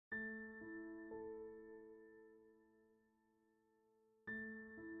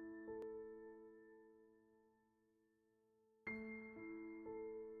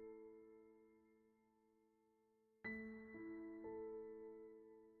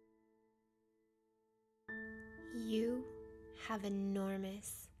You have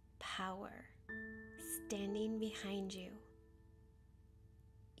enormous power standing behind you.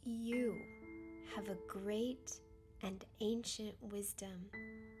 You have a great and ancient wisdom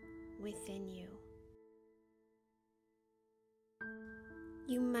within you.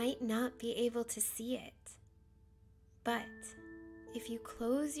 You might not be able to see it, but if you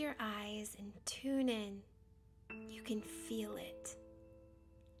close your eyes and tune in, you can feel it.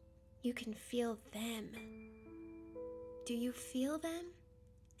 You can feel them. Do you feel them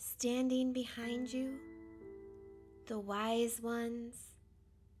standing behind you? The wise ones,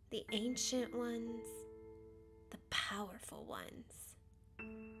 the ancient ones, the powerful ones,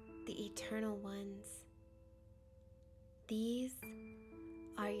 the eternal ones. These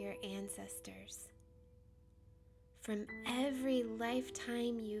are your ancestors. From every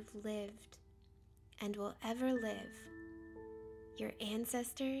lifetime you've lived and will ever live, your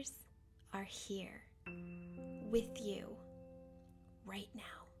ancestors are here with you right now.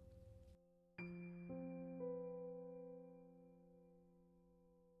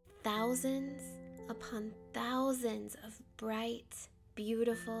 Thousands upon thousands of bright,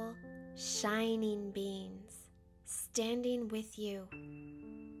 beautiful, shining beings standing with you,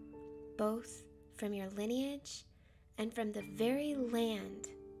 both from your lineage and from the very land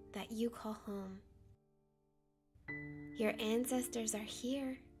that you call home. Your ancestors are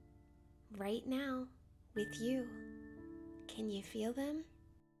here right now with you. Can you feel them?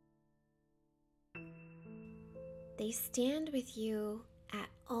 They stand with you at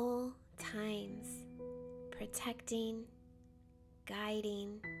all times, protecting,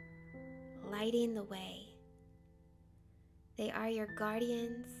 guiding, lighting the way. They are your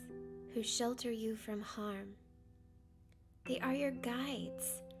guardians who shelter you from harm. They are your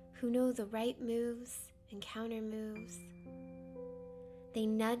guides who know the right moves and counter moves. They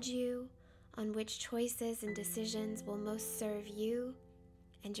nudge you on which choices and decisions will most serve you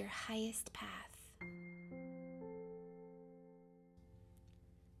and your highest path.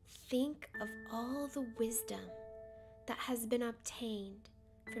 Think of all the wisdom that has been obtained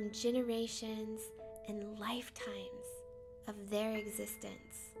from generations and lifetimes of their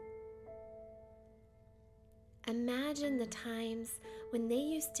existence. Imagine the times when they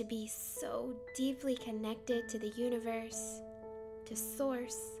used to be so deeply connected to the universe, to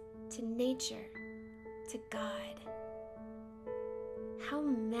Source, to nature, to God. How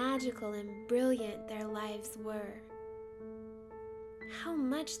magical and brilliant their lives were. How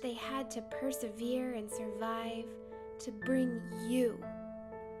much they had to persevere and survive to bring you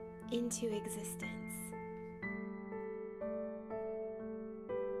into existence.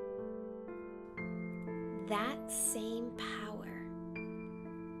 That same power,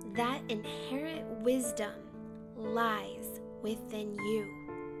 that inherent wisdom lies within you.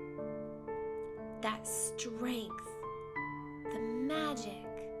 That strength, the magic,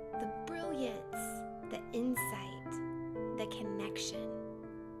 the brilliance, the insight, the connection,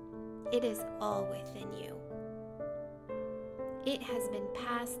 it is all within you. It has been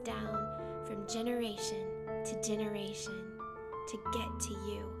passed down from generation to generation to get to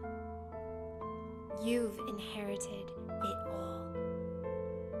you. You've inherited it all.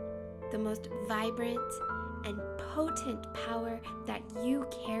 The most vibrant and potent power that you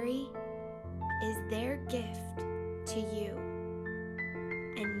carry is their gift to you,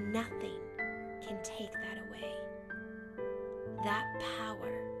 and nothing can take that away. That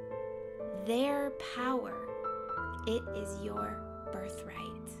power, their power, it is your birthright.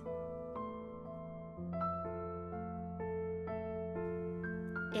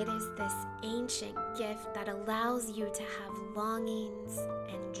 It is this ancient gift that allows you to have longings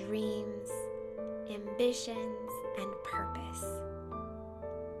and dreams, ambitions and purpose.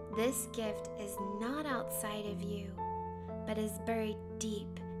 This gift is not outside of you, but is buried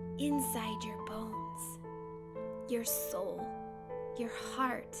deep inside your bones, your soul, your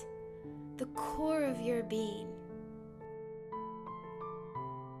heart, the core of your being.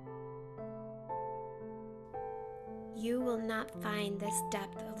 You will not find this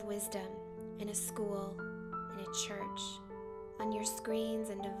depth of wisdom in a school, in a church, on your screens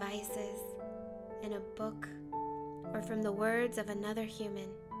and devices, in a book, or from the words of another human.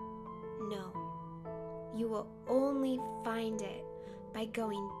 No, you will only find it by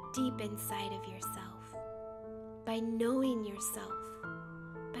going deep inside of yourself, by knowing yourself,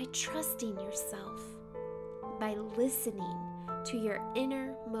 by trusting yourself, by listening to your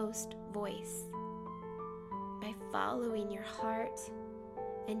innermost voice, by following your heart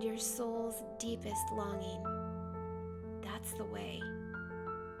and your soul's deepest longing. That's the way.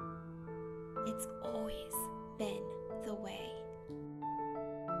 It's always been the way.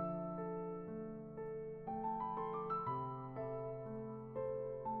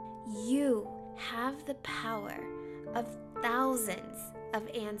 have the power of thousands of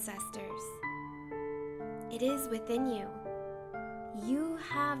ancestors. It is within you. You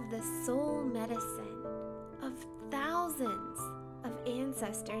have the soul medicine of thousands of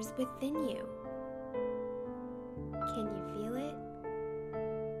ancestors within you. Can you feel it?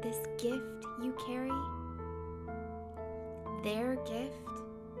 This gift you carry? Their gift?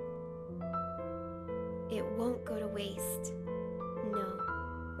 It won't go to waste. No,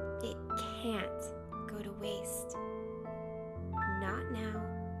 it can't go to waste. Not now,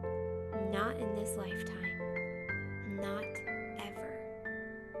 not in this lifetime, not ever.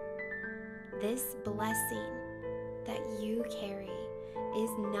 This blessing that you carry is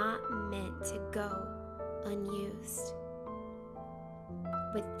not meant to go unused.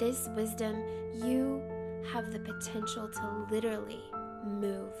 With this wisdom, you have the potential to literally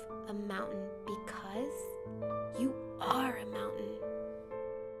move a mountain because you are a mountain.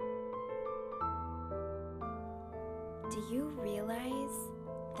 Do you realize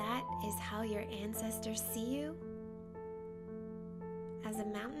that is how your ancestors see you? As a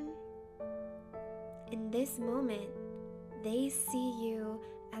mountain? In this moment, they see you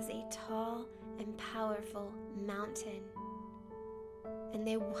as a tall and powerful mountain. And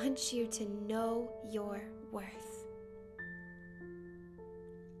they want you to know your worth.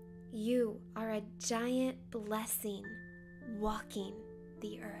 You are a giant blessing walking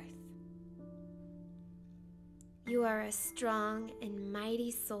the earth. You are a strong and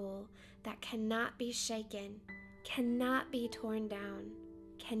mighty soul that cannot be shaken, cannot be torn down,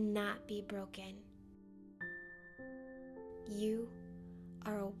 cannot be broken. You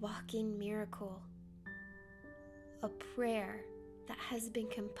are a walking miracle, a prayer that has been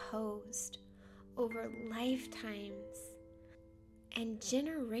composed over lifetimes and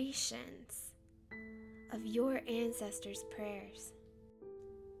generations of your ancestors' prayers.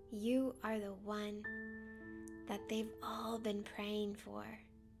 You are the one that they've all been praying for.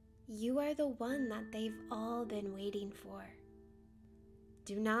 You are the one that they've all been waiting for.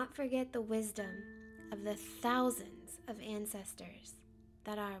 Do not forget the wisdom of the thousands of ancestors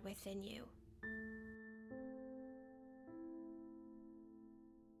that are within you.